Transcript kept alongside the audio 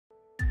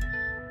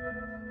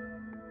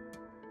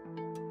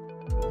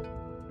The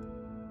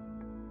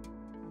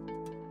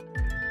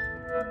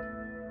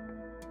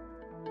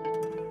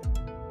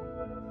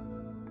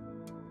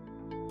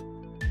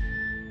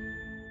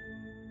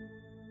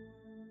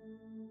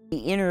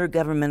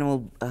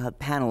Intergovernmental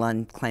Panel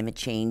on Climate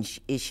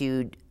Change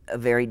issued a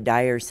very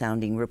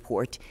dire-sounding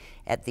report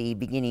at the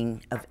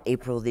beginning of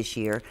April this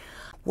year.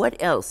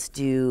 What else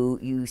do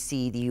you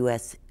see the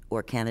U.S.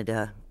 or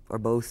Canada or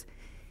both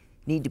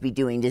need to be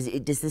doing? Does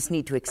this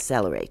need to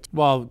accelerate?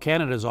 Well,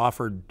 Canada's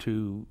offered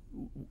to,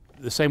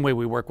 the same way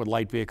we work with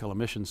light vehicle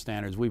emission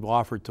standards, we've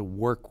offered to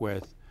work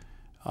with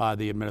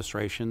the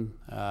administration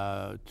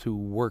to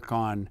work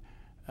on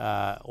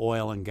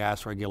oil and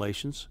gas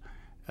regulations.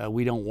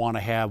 We don't want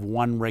to have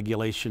one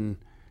regulation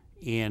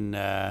in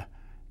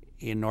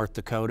North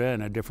Dakota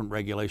and a different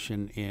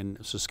regulation in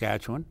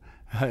Saskatchewan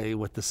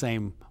with the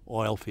same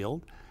oil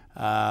field.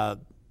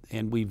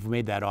 And we've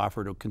made that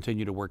offer to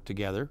continue to work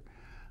together.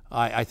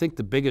 I think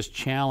the biggest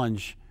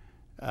challenge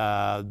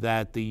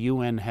that the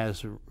UN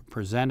has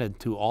presented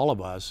to all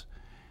of us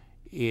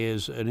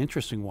is an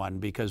interesting one,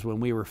 because when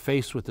we were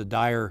faced with the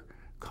dire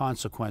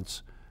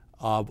consequence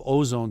of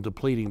ozone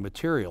depleting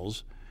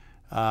materials,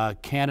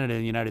 Canada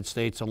and the United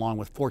States, along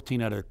with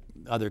 14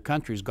 other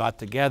countries, got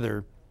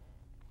together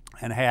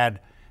and had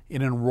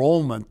an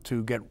enrollment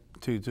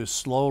to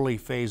slowly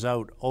phase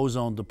out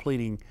ozone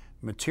depleting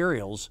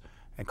materials,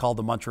 and called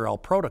the Montreal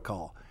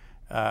Protocol.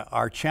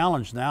 Our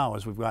challenge now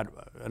is we've got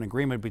an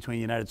agreement between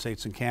the United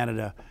States and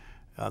Canada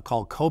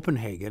called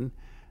Copenhagen,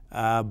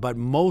 but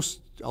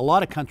a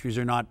lot of countries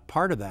are not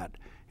part of that.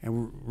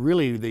 And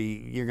really,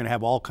 you're going to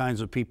have all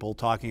kinds of people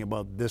talking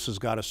about this has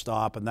got to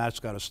stop and that's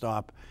got to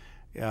stop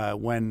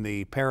when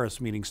the Paris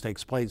meetings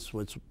takes place.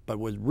 But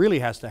what really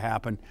has to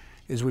happen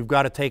is we've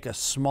got to take a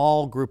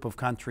small group of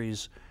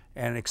countries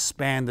and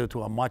expand it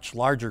to a much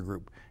larger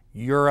group.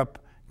 Europe,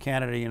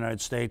 Canada, United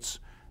States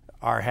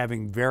are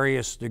having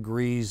various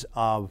degrees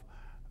of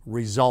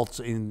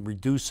results in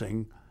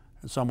reducing,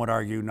 and some would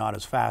argue not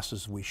as fast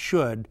as we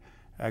should,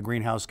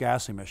 greenhouse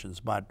gas emissions.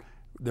 But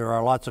there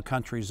are lots of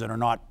countries that are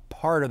not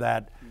part of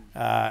that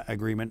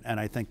agreement, and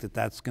I think that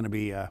that's going to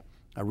be a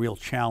real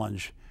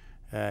challenge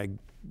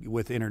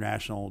with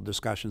international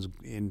discussions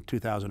in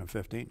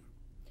 2015.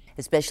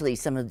 Especially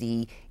some of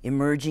the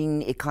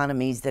emerging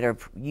economies that are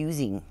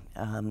using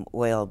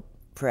oil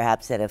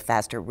perhaps at a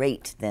faster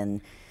rate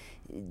than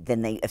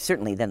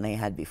they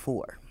had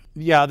before.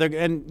 Yeah,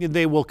 and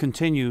they will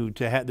continue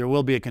to have. There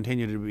will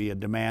continue to be a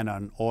demand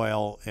on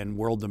oil and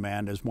world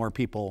demand as more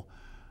people,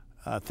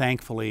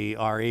 thankfully,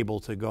 are able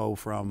to go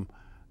from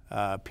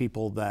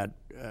people that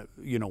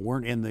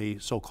weren't in the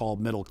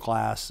so-called middle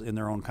class in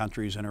their own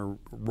countries and are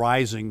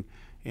rising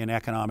in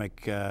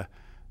economic,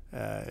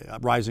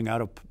 rising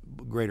out of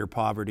greater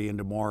poverty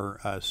into more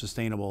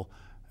sustainable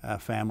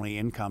family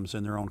incomes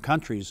in their own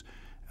countries.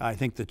 I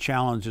think the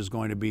challenge is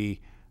going to be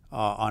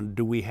on,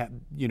 do we have,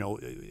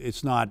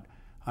 it's not,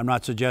 I'm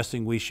not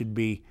suggesting we should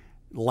be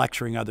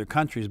lecturing other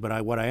countries,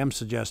 but what I am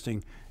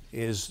suggesting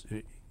is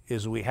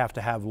we have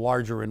to have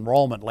larger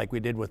enrollment, like we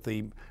did with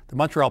the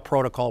Montreal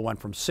Protocol. Went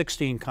from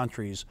 16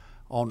 countries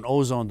on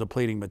ozone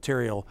depleting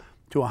material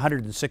to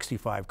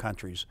 165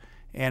 countries.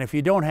 And if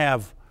you don't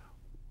have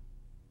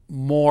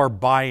more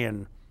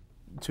buy-in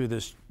to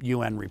this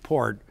UN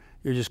report,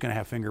 you're just going to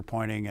have finger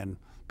pointing and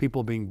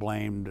people being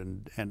blamed,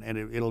 and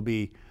it'll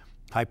be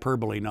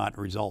hyperbole, not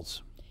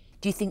results.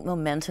 Do you think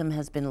momentum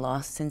has been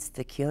lost since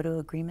the Kyoto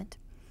Agreement?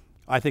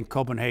 I think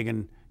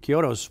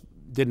Kyoto's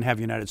didn't have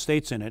the United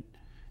States in it,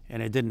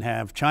 and it didn't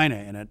have China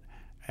in it.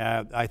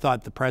 I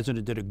thought the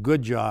president did a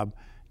good job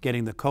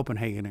getting the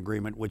Copenhagen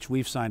Agreement, which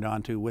we've signed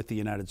on to with the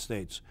United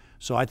States.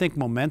 So I think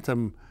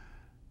momentum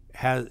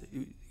has,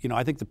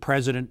 I think the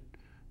president,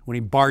 when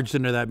he barged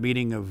into that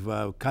meeting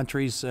of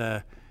countries,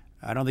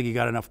 I don't think he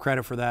got enough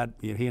credit for that.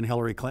 He and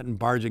Hillary Clinton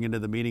barging into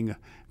the meeting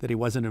that he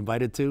wasn't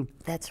invited to.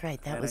 That's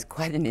right. That was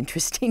quite an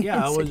interesting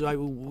Yeah, incident.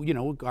 it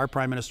was. Our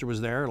prime minister was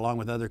there along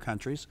with other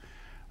countries.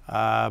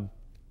 Good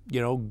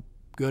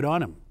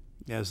on him,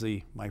 as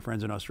my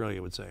friends in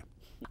Australia would say.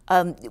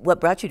 What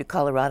brought you to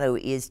Colorado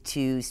is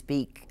to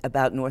speak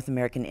about North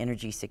American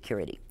energy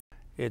security.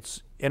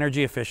 It's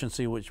energy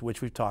efficiency, which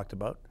we've talked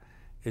about.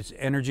 It's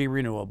energy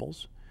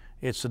renewables.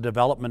 It's the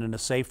development in a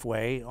safe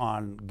way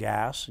on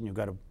gas, and you've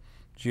got a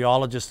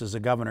geologist as a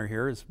governor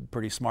here is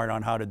pretty smart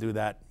on how to do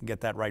that, get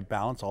that right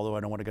balance, although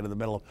I don't want to get in the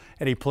middle of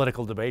any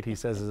political debate, he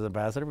says as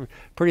ambassador.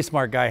 Pretty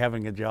smart guy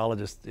having a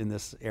geologist in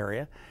this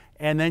area.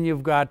 And then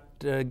you've got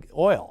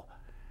oil.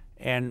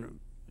 And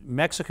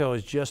Mexico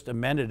has just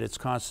amended its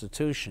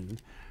constitution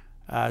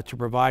to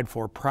provide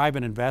for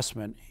private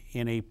investment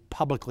in a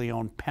publicly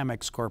owned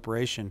Pemex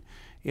corporation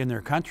in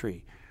their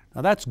country.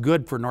 Now that's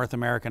good for North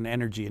American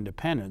energy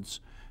independence,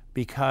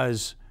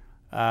 because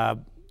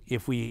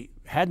if we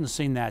hadn't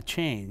seen that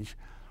change,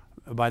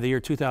 by the year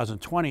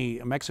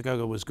 2020,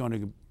 Mexico was going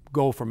to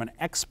go from an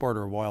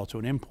exporter of oil to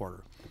an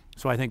importer.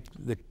 So I think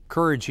the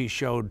courage he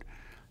showed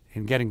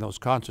in getting those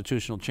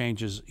constitutional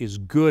changes is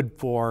good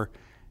for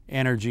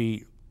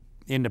energy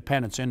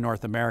independence in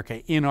North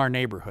America, in our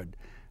neighborhood.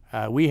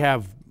 We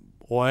have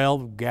oil,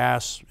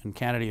 gas in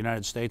Canada,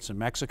 United States, and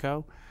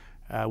Mexico.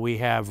 We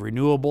have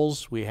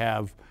renewables. We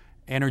have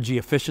energy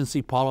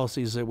efficiency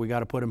policies that we got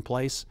to put in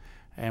place,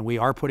 and we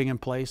are putting in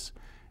place.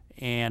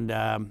 And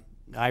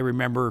I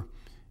remember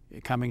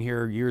coming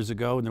here years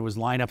ago, and there was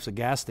lineups at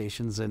gas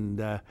stations, and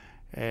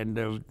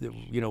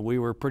you know, we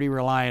were pretty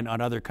reliant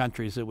on other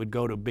countries that would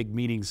go to big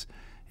meetings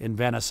in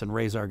Venice and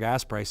raise our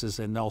gas prices,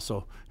 and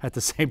also at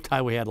the same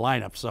time we had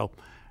lineups. So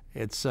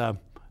it's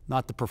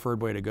not the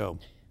preferred way to go.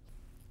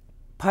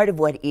 Part of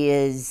what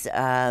is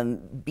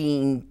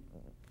being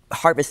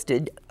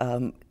harvested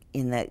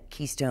in that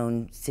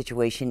Keystone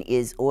situation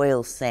is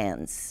oil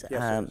sands.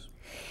 Yes,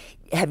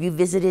 have you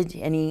visited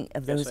any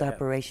of those Yes, I have.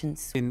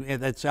 operations? In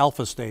its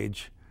alpha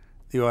stage,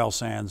 the oil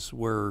sands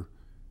were,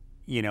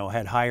 you know,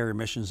 had higher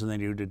emissions than they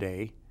do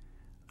today.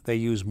 They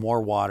use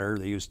more water.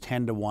 They use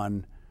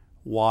 10-to-1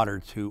 water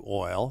to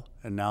oil,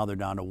 and now they're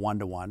down to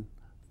 1-to-1.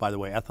 By the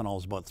way, ethanol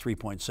is about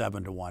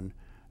 3.7-to-1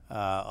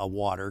 of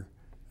water.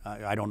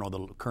 I don't know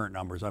the current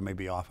numbers. I may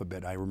be off a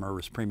bit. I remember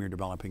as Premier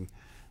developing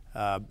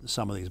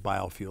some of these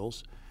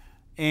biofuels.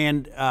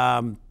 And,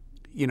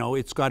 you know,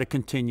 it's got to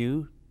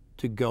continue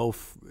to go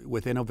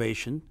with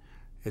innovation.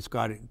 It's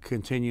got to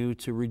continue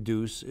to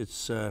reduce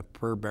its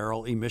per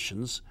barrel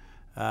emissions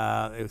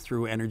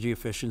through energy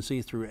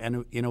efficiency, through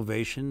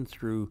innovation,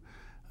 through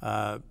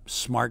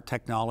smart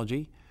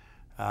technology.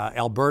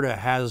 Alberta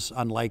has,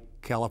 unlike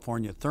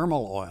California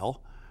thermal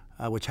oil,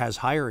 which has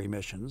higher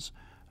emissions,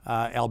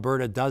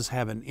 Alberta does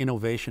have an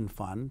innovation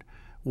fund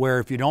where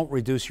if you don't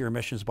reduce your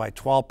emissions by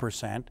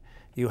 12%,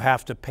 you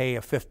have to pay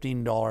a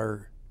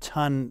 $15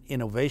 ton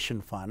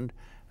innovation fund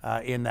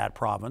in that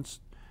province.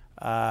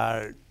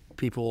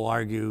 People will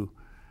argue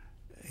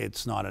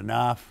it's not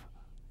enough.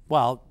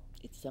 Well,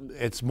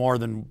 it's more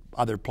than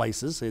other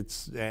places. I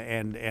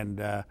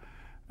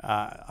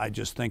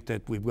just think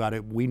that we've got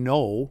to, we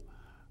know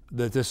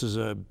that this is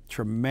a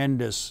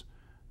tremendous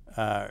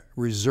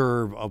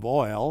reserve of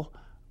oil,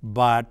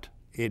 but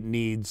it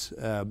needs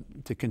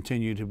to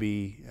continue to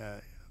be,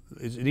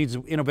 it needs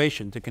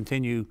innovation to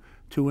continue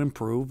to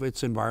improve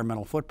its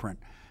environmental footprint.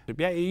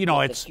 Yeah, you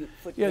know, it's,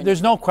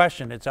 there's no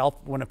question. It's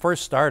when it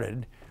first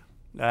started,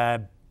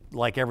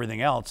 like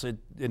everything else, it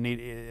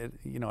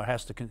you know, it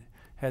has to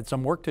had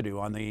some work to do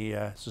on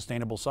the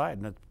sustainable side,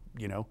 and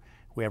you know,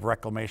 we have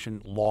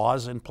reclamation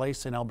laws in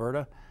place in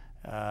Alberta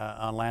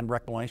on land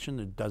reclamation.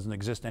 It doesn't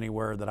exist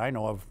anywhere that I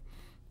know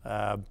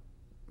of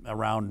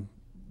around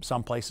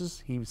some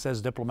places, he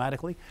says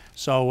diplomatically.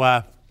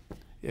 So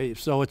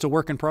it's a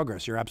work in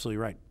progress. You're absolutely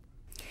right.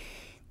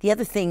 The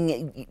other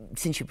thing,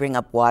 since you bring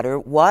up water,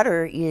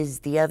 water is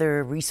the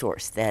other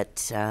resource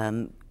that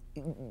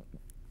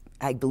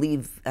I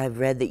believe I've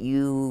read that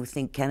you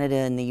think Canada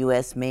and the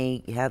U.S.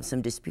 may have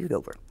some dispute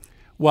over.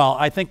 Well,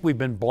 I think we've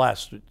been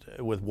blessed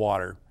with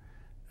water.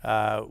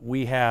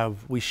 We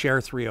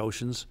share 3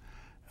 oceans.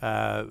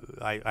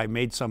 I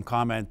made some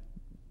comment.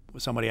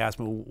 Somebody asked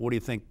me, what do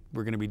you think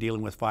we're going to be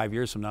dealing with 5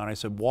 years from now? And I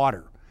said,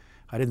 water.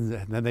 I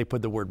didn't, then they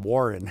put the word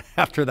war in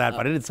after that, but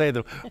I didn't say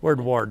the word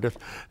war.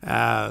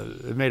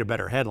 It made a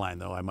better headline,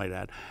 though, I might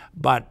add.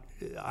 But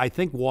I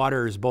think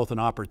water is both an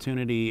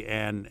opportunity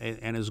and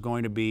is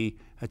going to be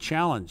a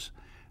challenge.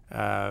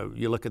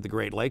 You look at the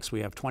Great Lakes, we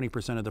have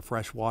 20% of the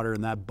fresh water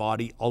in that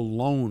body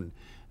alone.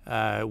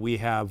 We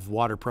have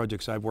water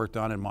projects I've worked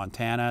on in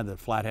Montana, the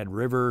Flathead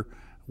River,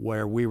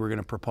 where we were going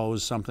to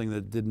propose something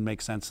that didn't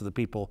make sense to the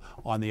people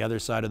on the other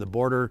side of the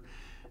border.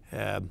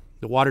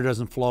 The water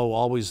doesn't flow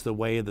always the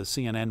way of the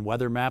CNN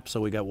weather map, so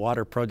we got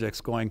water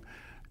projects going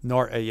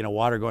north, you know,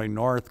 water going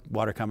north,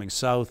 water coming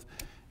south.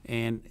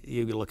 And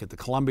you can look at the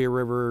Columbia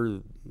River,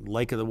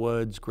 Lake of the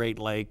Woods, Great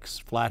Lakes,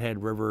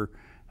 Flathead River,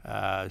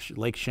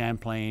 Lake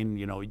Champlain,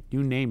 you know,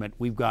 you name it,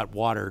 we've got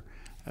water.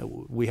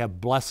 We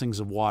have blessings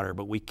of water,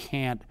 but we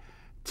can't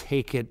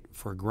take it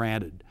for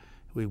granted.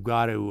 We've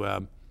got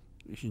to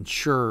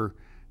ensure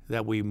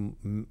that we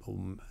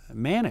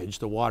manage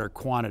the water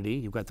quantity.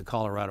 You've got the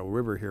Colorado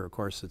River here, of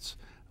course, it's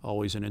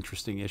always an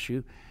interesting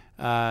issue.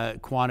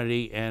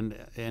 Quantity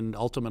and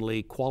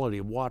ultimately quality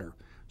of water.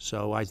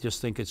 So I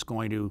just think it's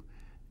going to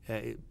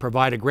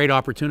provide a great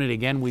opportunity.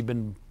 Again, we've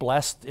been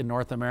blessed in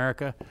North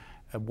America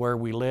where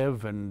we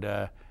live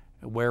and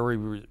where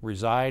we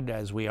reside,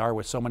 as we are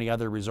with so many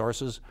other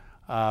resources.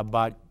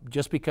 But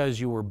just because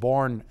you were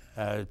born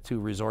to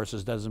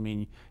resources doesn't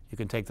mean you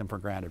can take them for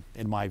granted,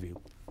 in my view.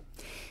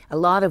 A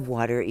lot of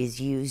water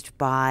is used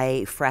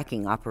by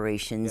fracking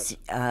operations,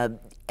 yes.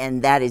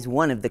 And that is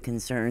one of the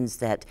concerns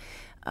that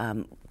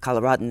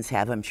Coloradans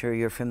have. I'm sure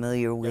you're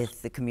familiar with yes.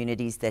 the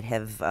communities that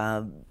have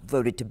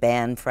voted to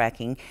ban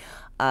fracking.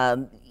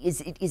 Is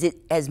it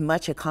as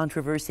much a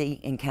controversy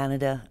in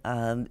Canada,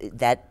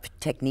 that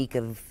technique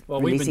of releasing natural gas?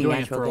 Well, we've been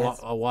doing it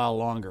for a while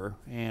longer,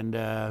 and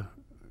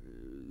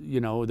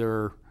you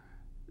know,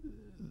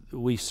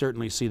 we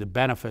certainly see the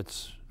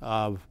benefits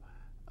of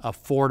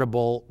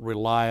affordable,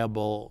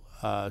 reliable,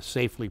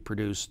 safely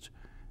produced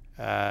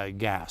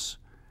gas.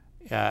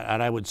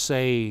 And I would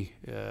say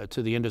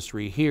to the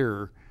industry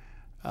here,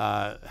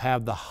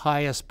 have the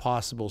highest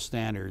possible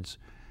standards,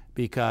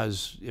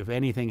 because if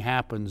anything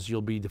happens,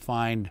 you'll be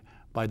defined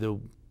by the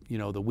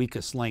the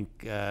weakest link,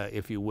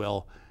 if you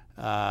will.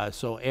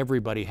 So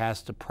everybody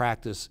has to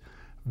practice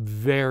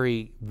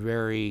very,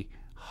 very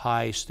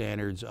high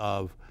standards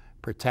of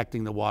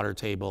protecting the water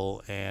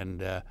table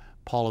and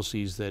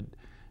policies that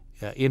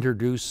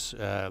introduce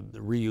the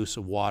reuse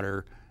of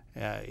water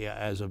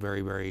as a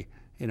very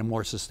in a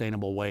more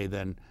sustainable way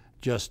than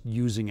just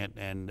using it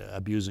and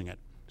abusing it.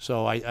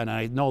 So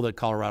I know that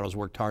Colorado's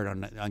worked hard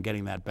on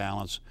getting that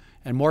balance,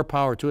 and more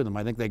power to them.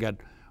 I think they got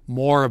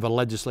more of a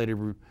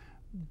legislative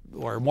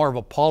or more of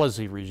a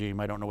policy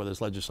regime, I don't know whether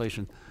it's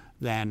legislation,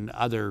 than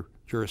other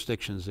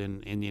jurisdictions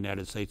in the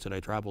United States that I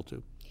travel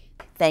to.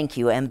 Thank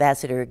you,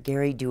 Ambassador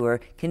Gary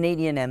Doer,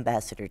 Canadian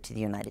Ambassador to the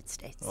United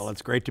States. Well,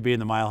 it's great to be in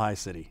the Mile High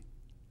City.